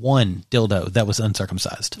seeing one dildo that was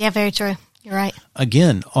uncircumcised. Yeah, very true. You're right.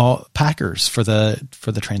 Again, all Packers for the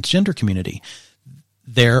transgender community,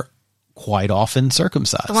 they're quite often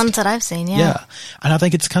circumcised. The ones that I've seen, yeah. Yeah. And I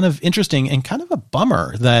think it's kind of interesting and kind of a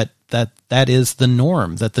bummer that is the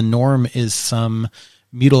norm, that the norm is some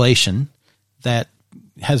mutilation that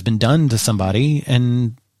has been done to somebody.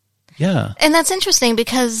 And yeah. And that's interesting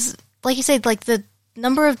because, like you said, like the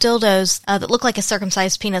number of dildos that look like a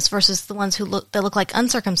circumcised penis versus the ones that look like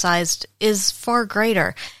uncircumcised is far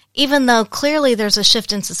greater. Even though clearly there's a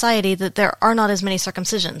shift in society that there are not as many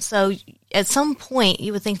circumcisions. So at some point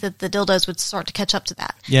you would think that the dildos would start to catch up to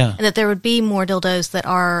that. Yeah. And that there would be more dildos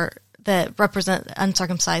that represent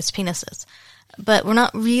uncircumcised penises. But we're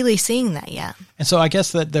not really seeing that yet. And so I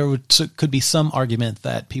guess that there could be some argument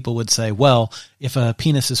that people would say, well, if a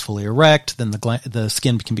penis is fully erect, then the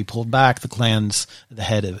skin can be pulled back, the glands, the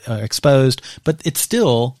head are exposed, but it's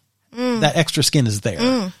still, that extra skin is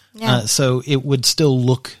there. Yeah. So it would still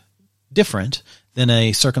look different than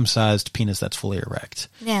a circumcised penis that's fully erect.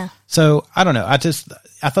 Yeah. So I don't know. I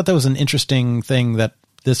thought that was an interesting thing that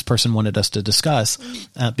this person wanted us to discuss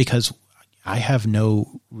because I have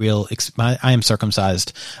no real, I am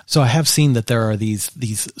circumcised. So I have seen that there are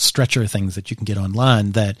these stretcher things that you can get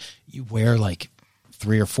online that you wear like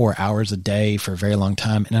 3 or 4 hours a day for a very long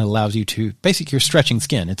time. And it allows you to, basically you're stretching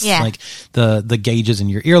skin. It's like the gauges in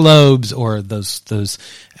your earlobes or those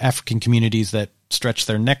African communities that stretch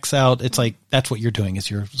their necks out. It's like, that's what you're doing is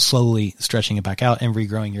you're slowly stretching it back out and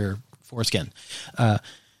regrowing your foreskin. That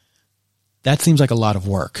seems like a lot of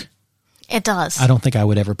work. It does. I don't think I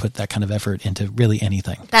would ever put that kind of effort into really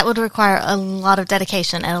anything. That would require a lot of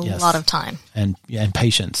dedication and a lot of time. And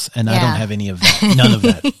patience. And I don't have any of that. None of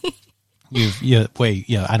that.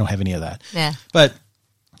 I don't have any of that. Yeah. But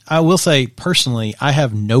I will say personally, I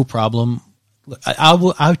have no problem.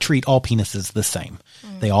 I treat all penises the same.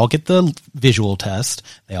 They all get the visual test.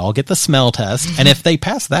 They all get the smell test. And if they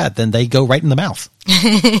pass that, then they go right in the mouth.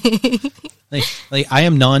 I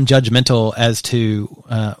am non-judgmental as to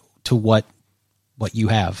what you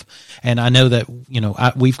have. And I know that,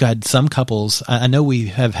 we've got some couples. I know we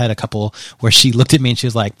have had a couple where she looked at me and she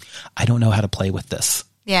was like, I don't know how to play with this.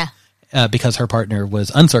 Yeah. Because her partner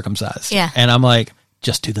was uncircumcised. Yeah. And I'm like,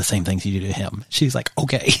 just do the same things you do to him. She's like,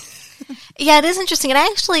 okay. Yeah, it is interesting. And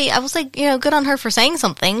I was like, good on her for saying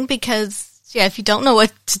something because, if you don't know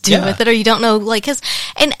what to do with it or you don't know,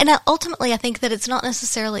 and ultimately I think that it's not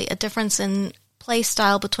necessarily a difference in play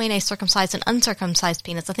style between a circumcised and uncircumcised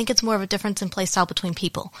penis. I think it's more of a difference in play style between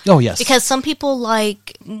people. Oh, yes. Because some people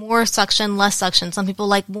like more suction, less suction. Some people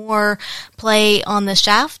like more play on the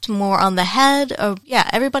shaft, more on the head.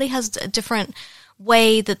 Everybody has a different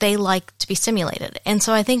way that they like to be stimulated. And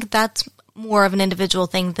so I think that's more of an individual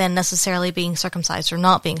thing than necessarily being circumcised or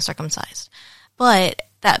not being circumcised. But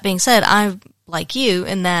that being said, I'm like you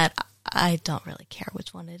in that I don't really care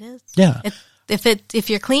which one it is. Yeah. If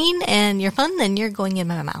you're clean and you're fun, then you're going in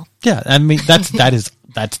my mouth. Yeah, I mean that's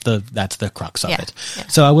the crux of it. Yeah.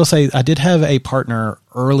 So I will say I did have a partner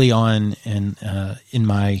early on in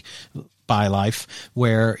my bi life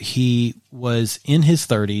where he was in his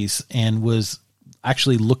 30s and was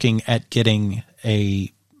actually looking at getting a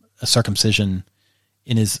circumcision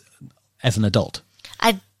as an adult.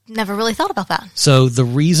 I never really thought about that. So the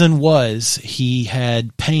reason was he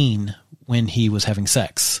had pain when he was having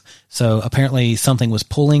sex. So apparently something was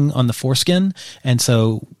pulling on the foreskin. And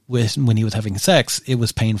so when he was having sex, it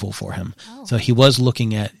was painful for him. Oh. So he was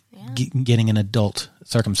looking at getting an adult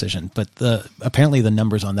circumcision. But apparently the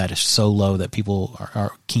numbers on that is so low that people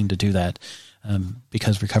are keen to do that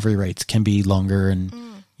because recovery rates can be longer and,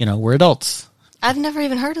 we're adults. I've never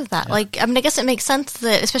even heard of that. Yeah. I guess it makes sense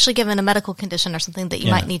that, especially given a medical condition or something, that you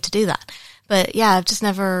might need to do that. But I've just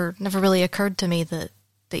never really occurred to me that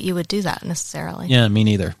you would do that necessarily. Yeah, me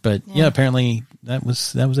neither. But apparently that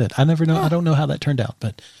was it. I never know. Yeah. I don't know how that turned out,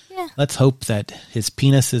 but let's hope that his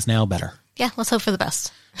penis is now better. Yeah, let's hope for the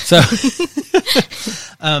best. So,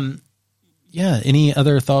 any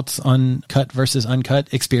other thoughts on cut versus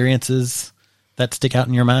uncut experiences that stick out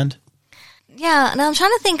in your mind? Yeah, and I'm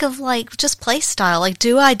trying to think of just play style.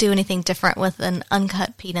 Do I do anything different with an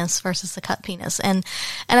uncut penis versus a cut penis? And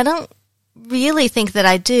I don't really think that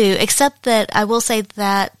I do, except that I will say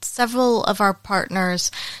that several of our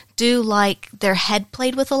partners do like their head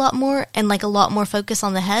played with a lot more and a lot more focus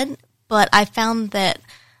on the head. But I found that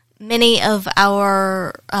many of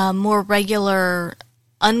our more regular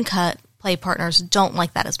uncut play partners don't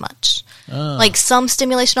like that as much. Like some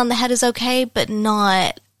stimulation on the head is okay, but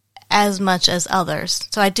not as much as others.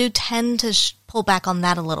 So I do tend to pull back on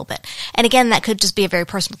that a little bit. And again, that could just be a very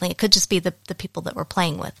personal thing. It could just be the people that we're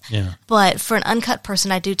playing with. Yeah. But for an uncut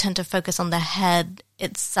person, I do tend to focus on the head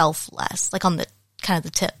itself less, like on the kind of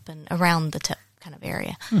the tip and around the tip kind of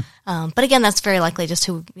area. But again, that's very likely just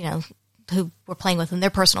who we're playing with and their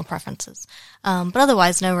personal preferences. But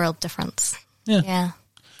otherwise, no real difference. Yeah.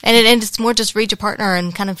 And it's more just read your partner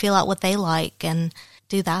and kind of feel out what they like and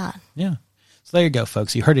do that. Yeah. So there you go,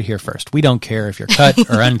 folks. You heard it here first. We don't care if you're cut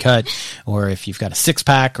or uncut, or if you've got a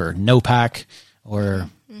 6-pack or no pack, or,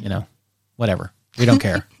 whatever. We don't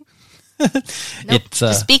care. Nope, It's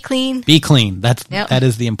just be clean. Be clean. That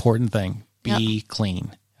is the important thing. Be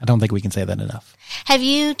clean. I don't think we can say that enough. Have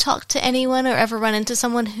you talked to anyone or ever run into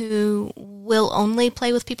someone who will only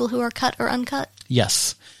play with people who are cut or uncut?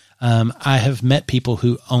 Yes. I have met people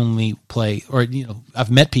who only play, or,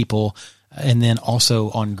 I've met people, and then also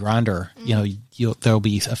on Grindr, there'll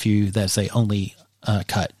be a few that say only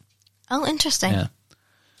cut. Oh, interesting. Yeah.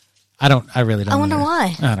 I really don't. I wonder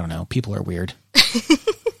why. I don't know. People are weird.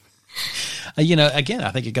 Again,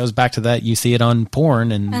 I think it goes back to that. You see it on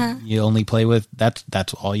porn, and you only play with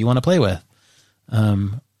that's all you want to play with.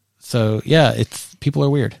 So yeah, people are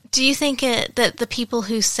weird. Do you think that the people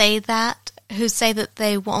who say that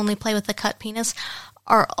they will only play with the cut penis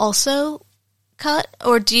are also cut,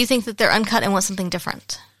 or do you think that they're uncut and want something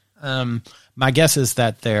different? My guess is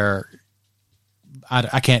that they're.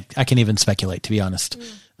 I can't even speculate, to be honest.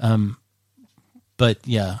 But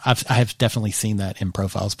yeah, I have definitely seen that in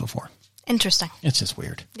profiles before. Interesting. It's just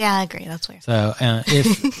weird. Yeah, I agree. That's weird. So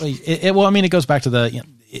it goes back to the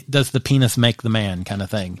does the penis make the man kind of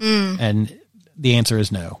thing, and the answer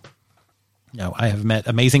is no. No, I have met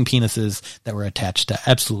amazing penises that were attached to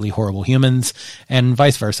absolutely horrible humans, and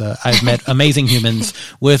vice versa. I've met amazing humans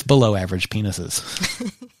with below average penises.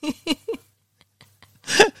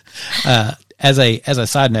 As a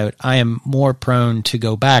side note, I am more prone to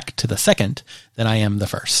go back to the second than I am the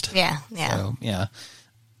first. Yeah. So, yeah.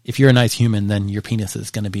 If you're a nice human, then your penis is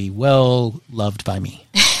going to be well loved by me.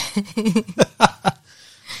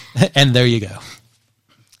 And there you go.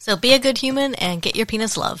 So be a good human and get your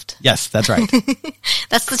penis loved. Yes, that's right.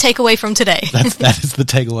 That's the takeaway from today. That is the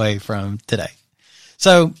takeaway from today.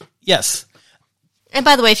 So, yes. And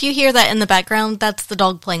by the way, if you hear that in the background, that's the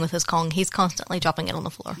dog playing with his Kong. He's constantly dropping it on the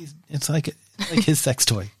floor. It's like his sex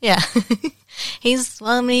toy. Yeah. He is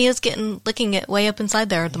licking it way up inside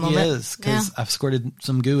there at the moment. He is, because I've squirted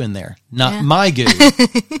some goo in there. Not my goo,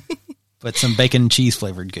 but some bacon cheese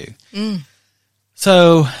flavored goo.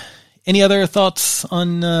 So, any other thoughts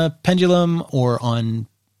on pendulum, or on,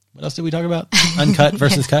 what else did we talk about? Uncut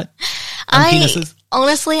versus cut? On penises?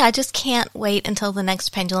 Honestly, I just can't wait until the next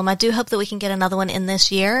pendulum. I do hope that we can get another one in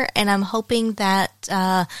this year, and I'm hoping that,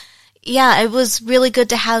 it was really good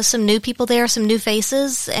to have some new people there, some new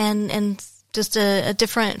faces, and just a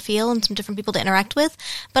different feel and some different people to interact with.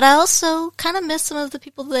 But I also kind of miss some of the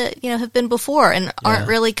people that, have been before and aren't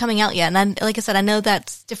really coming out yet. And like I said, I know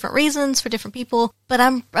that's different reasons for different people, but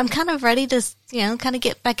I'm kind of ready to, kind of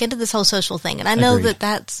get back into this whole social thing. And I know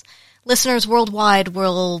that's listeners worldwide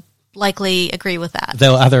will likely agree with that.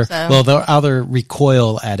 They'll either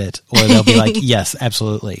recoil at it, or they'll be like, yes,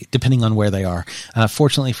 absolutely, depending on where they are.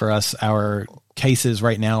 Fortunately for us, our cases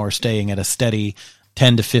right now are staying at a steady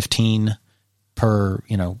 10 to 15 per,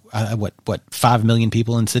 5 million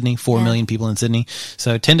people in Sydney, 4 million people in Sydney.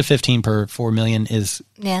 So 10 to 15 per 4 million is,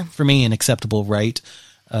 for me, an acceptable rate.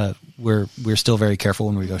 We're still very careful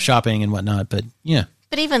when we go shopping and whatnot, but yeah.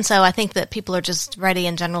 But even so, I think that people are just ready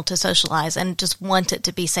in general to socialize and just want it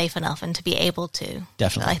to be safe enough and to be able to.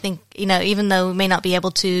 Definitely. I think, even though we may not be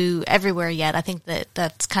able to everywhere yet, I think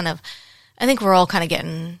that's kind of, I think we're all kind of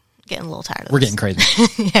getting a little tired of this. We're getting crazy.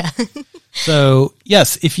 Yeah. So,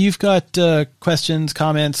 yes, if you've got questions,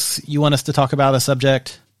 comments, you want us to talk about a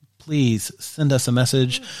subject, please send us a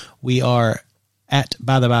message. We are at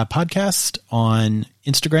By the By Podcast on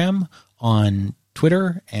Instagram, on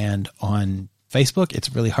Twitter, and on Facebook.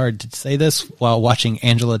 It's really hard to say this while watching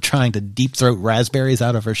Angela trying to deep throat raspberries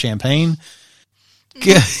out of her champagne.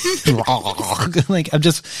 It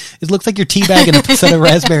looks like you're teabagging a set of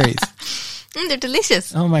raspberries. They're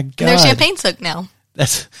delicious. Oh my God. And they're champagne soaked now.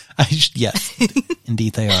 Yes,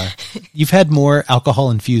 indeed they are. You've had more alcohol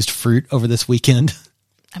infused fruit over this weekend.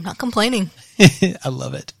 I'm not complaining. I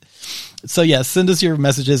love it. So yeah, send us your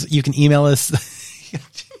messages. You can email us.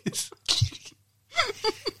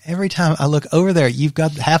 Every time I look over there, you've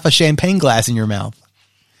got half a champagne glass in your mouth.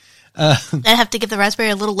 I have to give the raspberry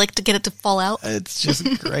a little lick to get it to fall out. It's just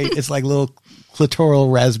great. It's like little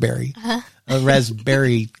clitoral raspberry. A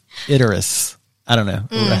raspberry Iterus. I don't know.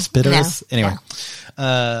 Raspberries. No. Anyway.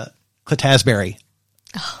 Clitasberry.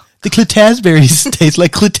 Oh. The Clitasberries taste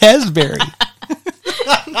like Clitasberry.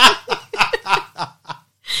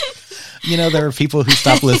 You know, there are people who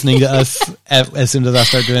stop listening to us as soon as I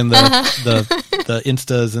start doing the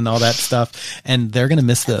Instas and all that stuff, and they're going to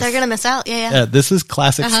miss this. They're going to miss out. Yeah. This is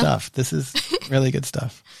classic stuff. This is really good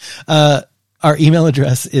stuff. Our email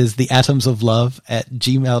address is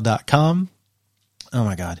theatomsoflove@gmail.com. Oh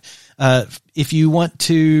my God. If you want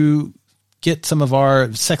to get some of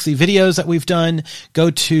our sexy videos that we've done, go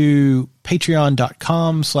to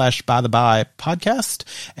patreon.com/bytheby podcast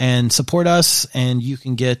and support us. And you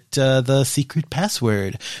can get the secret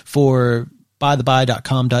password for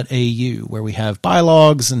bytheby.com.au, where we have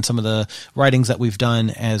bylogs and some of the writings that we've done,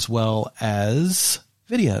 as well as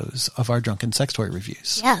videos of our drunken sex toy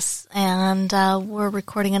reviews. Yes. And we're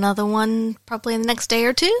recording another one probably in the next day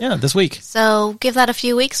or two. Yeah, this week. So give that a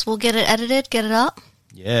few weeks. We'll get it edited, get it up.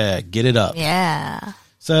 Yeah, get it up. Yeah.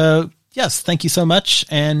 So, yes, thank you so much,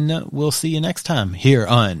 and we'll see you next time here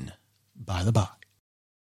on By the By.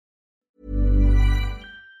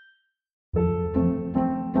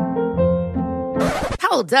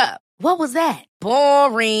 Hold up. What was that?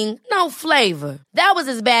 Boring. No flavor. That was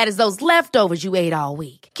as bad as those leftovers you ate all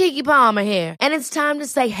week. Keke Palmer here, and it's time to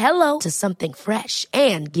say hello to something fresh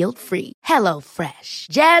and guilt-free. Hello Fresh.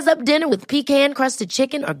 Jazz up dinner with pecan-crusted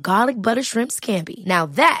chicken or garlic butter shrimp scampi. Now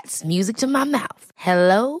that's music to my mouth.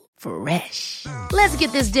 Hello Fresh. Let's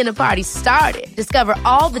get this dinner party started. Discover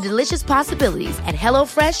all the delicious possibilities at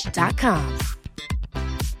HelloFresh.com.